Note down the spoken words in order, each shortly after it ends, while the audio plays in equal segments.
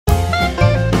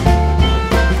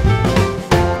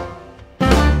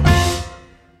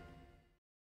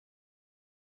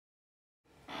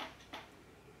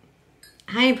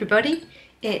Hi everybody,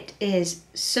 it is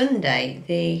Sunday,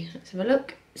 let's have a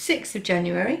look, 6th of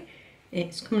January.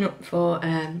 It's coming up for,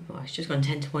 well, it's just gone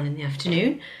 10 to 1 in the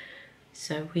afternoon.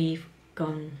 So we've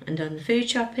gone and done the food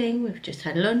shopping, we've just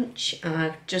had lunch.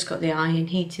 I've just got the iron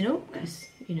heating up because,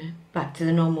 you know, back to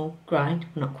the normal grind.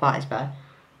 Well, not quite as bad.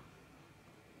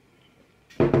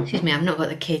 Excuse me, I've not got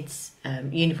the kids'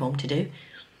 uniform to do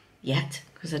yet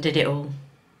because I did it all,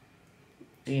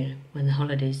 you know, when the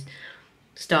holidays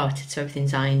started, so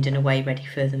everything's ironed and away ready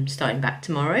for them starting back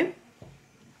tomorrow.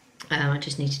 I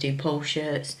just need to do pole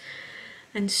shirts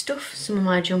and stuff. Some of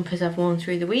my jumpers I've worn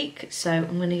through the week, so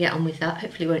I'm going to get on with that.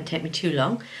 Hopefully it won't take me too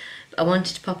long. But I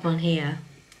wanted to pop on here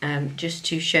just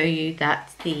to show you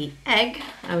that the egg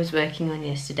I was working on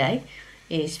yesterday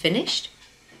is finished.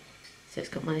 So it's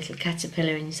got my little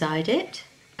caterpillar inside it.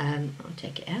 I'll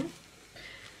take it out.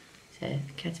 So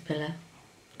the caterpillar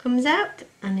comes out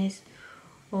and is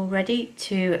all ready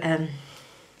to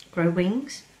grow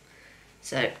wings.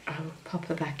 So I'll pop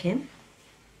her back in.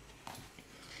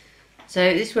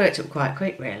 So this worked up quite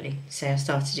quick really. So I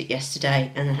started it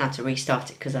yesterday and then had to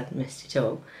restart it because I'd missed it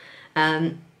all.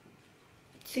 So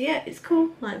yeah, it's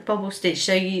cool, like bobble stitch.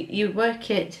 So you work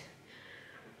it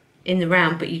in the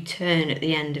round but you turn at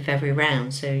the end of every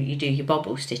round. So you do your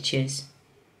bobble stitches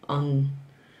on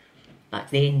like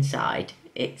the inside.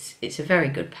 It's a very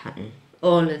good pattern.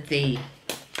 All of the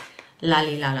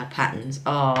Lally Lala patterns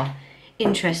are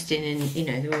interesting and, you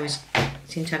know, they always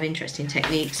seem to have interesting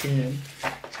techniques in them.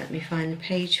 So let me find the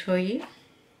page for you.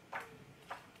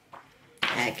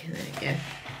 Egg, there we go.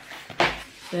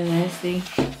 So there's the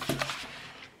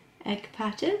egg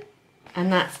pattern,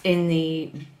 and that's in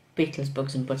the Beetles,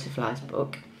 Bugs and Butterflies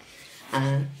book.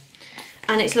 And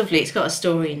it's lovely, it's got a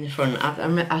story in the front.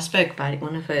 I spoke about it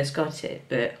when I first got it,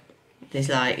 but there's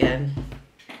like, you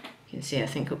can see I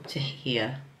think up to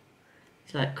here,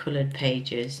 it's like coloured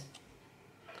pages.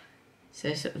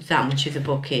 So sort of that much of the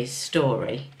book is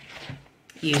story,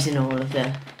 using all of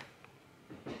her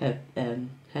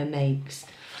makes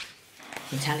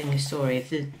and telling a story of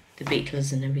the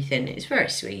Beatles and everything. It's very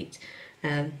sweet.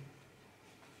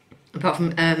 Apart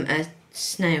from a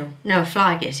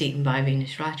fly gets eaten by a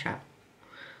Venus flytrap.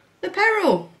 The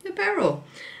peril.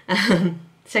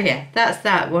 So yeah, that's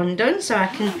that one done. So I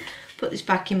can put this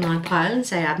back in my pile and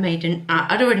say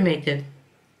I'd already made the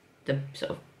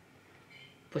sort of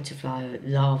butterfly or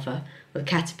larva, or the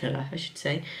caterpillar I should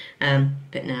say,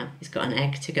 but now it's got an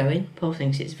egg to go in. Paul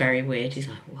thinks it's very weird. He's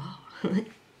like, wow,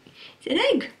 it's an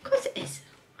egg, of course it is.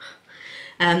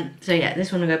 So yeah,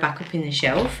 this one will go back up in the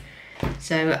shelf.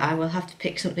 So I will have to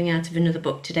pick something out of another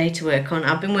book today to work on.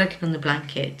 I've been working on the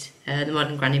blanket, the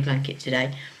Modern Granny blanket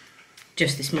today,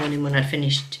 just this morning when I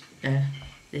finished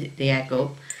the egg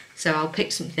up. So I'll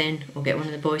pick something, or get one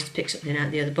of the boys to pick something out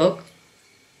of the other book,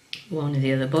 one of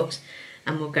the other books,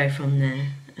 and we'll go from there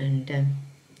and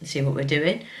see what we're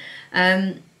doing.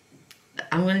 I'm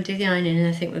going to do the ironing and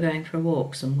I think we're going for a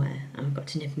walk somewhere. I've got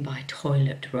to nip and buy a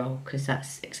toilet roll because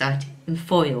that's exciting, and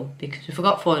foil because we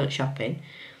forgot foil at shopping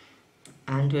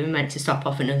and we were meant to stop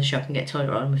off at another shop and get toilet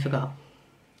roll and we forgot.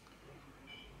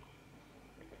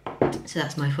 So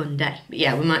that's my fun day. But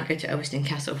yeah, we might go to Overston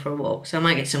Castle for a walk, so I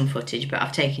might get some footage, but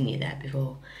I've taken you there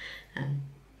before. But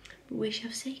we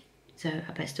shall see. So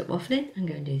I better stop waffling and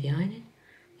go and do the ironing.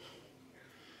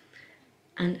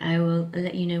 And I will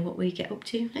let you know what we get up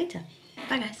to later.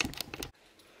 Bye guys.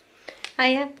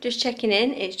 Hiya, just checking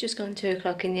in. It's just gone 2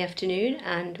 o'clock in the afternoon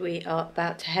and we are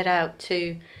about to head out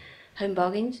to Home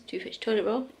Bargains to fetch toilet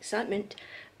roll, excitement,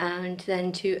 and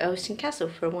then to Overston Castle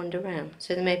for a wander around.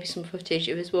 So there may be some footage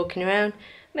of us walking around,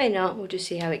 may not, we'll just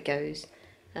see how it goes.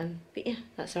 But yeah,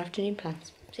 that's our afternoon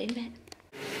plans. See you in a bit.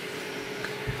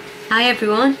 Hi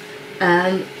everyone,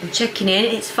 I'm checking in.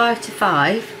 It's 5 to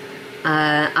 5.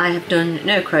 I have done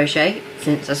no crochet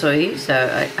since I saw you,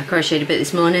 so I crocheted a bit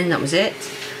this morning, that was it.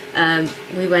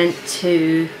 We went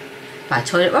to buy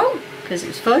toilet roll because it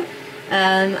was fun,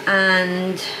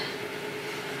 and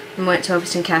went to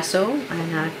Overston Castle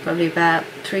and had probably about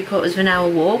 3/4 of an hour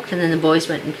walk, and then the boys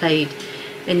went and played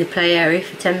in the play area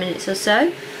for 10 minutes or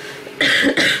so.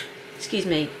 Excuse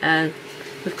me.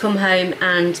 We've come home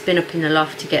and been up in the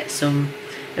loft to get some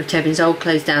of Tobin's old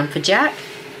clothes down for Jack,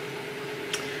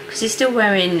 because he's still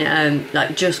wearing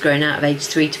like just growing out of age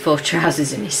 3 to 4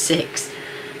 trousers and he's 6,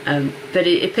 but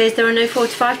it appears there are no 4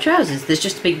 to 5 trousers. There's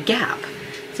just a big gap.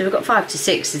 So we've got 5 to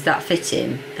 6s that fit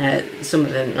him. Some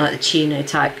of them, like the chino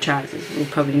type trousers, will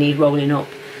probably need rolling up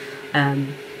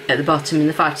at the bottom, and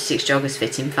the 5 to 6 joggers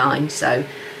fit him fine. So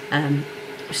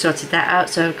we sorted that out.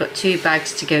 So I've got 2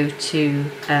 bags to go to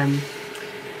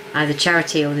either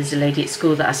Charity or there's a lady at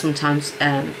school that I sometimes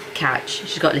catch.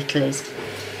 She's got little Liz,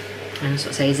 and I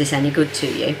sort of say, is this any good to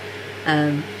you?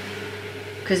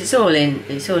 Because it's all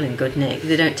in good nick.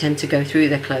 They don't tend to go through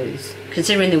their clothes,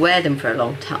 considering they wear them for a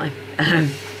long time,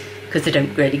 because they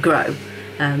don't really grow.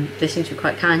 They seem to be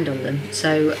quite kind on them.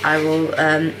 So I will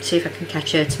see if I can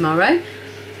catch her tomorrow.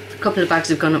 A couple of bags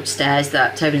have gone upstairs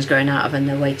that Tobin's growing out of, and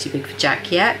they're way too big for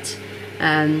Jack yet.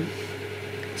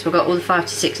 So I've got all the 5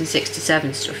 to 6 and 6 to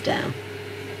 7 stuff down.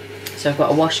 So I've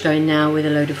got a wash going now with a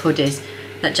load of hoodies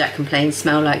that Jack complains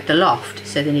smell like the loft,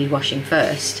 so they need washing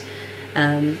first.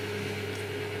 And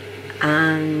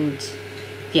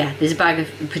yeah, there's a bag of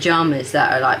pyjamas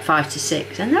that are like 5 to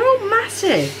 6, and they're all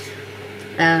massive.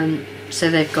 So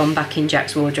they've gone back in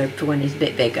Jack's wardrobe for when he's a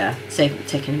bit bigger, so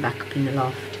taking them back up in the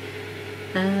loft.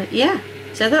 Yeah.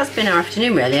 So that's been our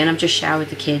afternoon really, and I've just showered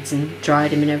the kids and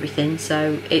dried them and everything,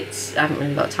 so I haven't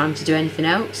really got time to do anything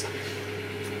else.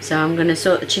 So I'm going to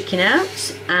sort the chicken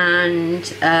out,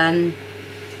 and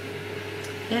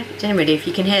yeah, generally if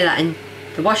you can hear that, and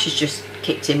the washer's just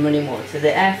kicked in running water,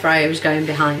 the air fryer is going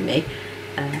behind me.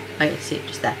 I can see it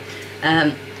just there.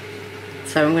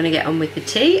 So I'm going to get on with the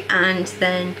tea and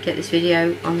then get this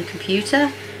video on the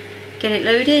computer, get it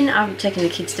loading. I'm taking the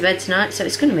kids to bed tonight, so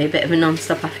it's going to be a bit of a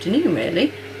non-stop afternoon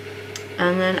really.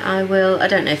 And then I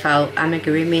don't know if I'll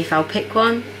amigurumi, if I'll pick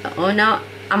one or not.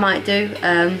 I might do,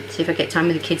 see if I get time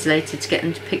with the kids later to get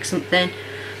them to pick something.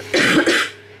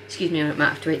 Excuse me, I might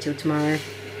have to wait till tomorrow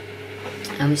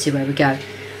and we'll see where we go.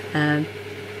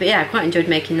 But yeah, I quite enjoyed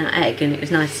making that egg, and it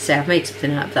was nice to say I've made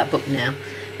something out of that book now.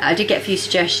 I did get a few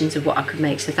suggestions of what I could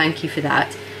make, so thank you for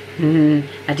that.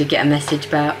 I did get a message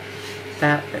about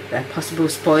a possible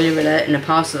spoiler alert and a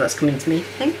parcel that's coming to me.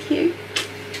 Thank you.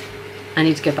 I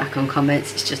need to go back on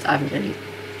comments. It's just I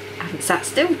haven't sat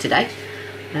still today.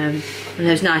 And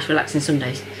those nice relaxing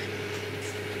Sundays,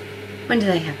 when do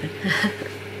they happen?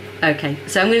 Okay,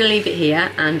 so I'm going to leave it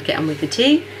here and get on with the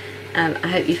tea. I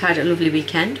hope you've had a lovely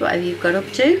weekend, whatever you've got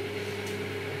up to.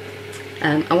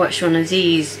 I watched one of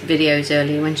Z's videos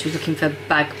earlier when she was looking for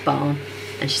bag barn,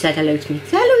 and she said hello to me.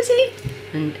 Say hello, Z!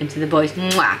 And to the boys,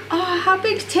 mwah! Oh, how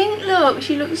big's Tink look?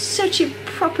 She looks such a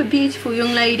proper beautiful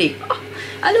young lady. Oh,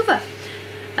 I love her.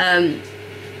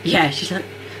 Yeah, she's like,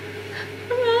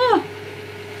 oh.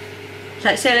 It's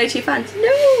like, say hello to your fans.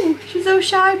 No, she's so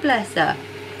shy, bless her.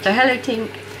 So hello, Tink.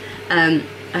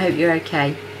 I hope you're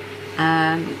okay.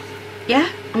 Yeah,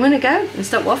 I'm gonna go and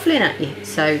stop waffling at you.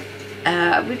 So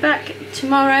I'll be back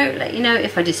tomorrow, let you know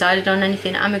if I decided on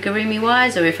anything amigurumi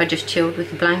wise, or if I just chilled with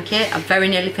the blanket. I've very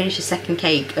nearly finished the second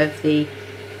cake of the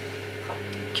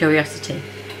curiosity,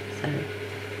 so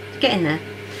get in there.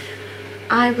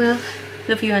 I will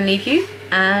love you and leave you,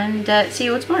 and see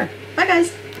you all tomorrow. Bye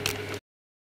guys.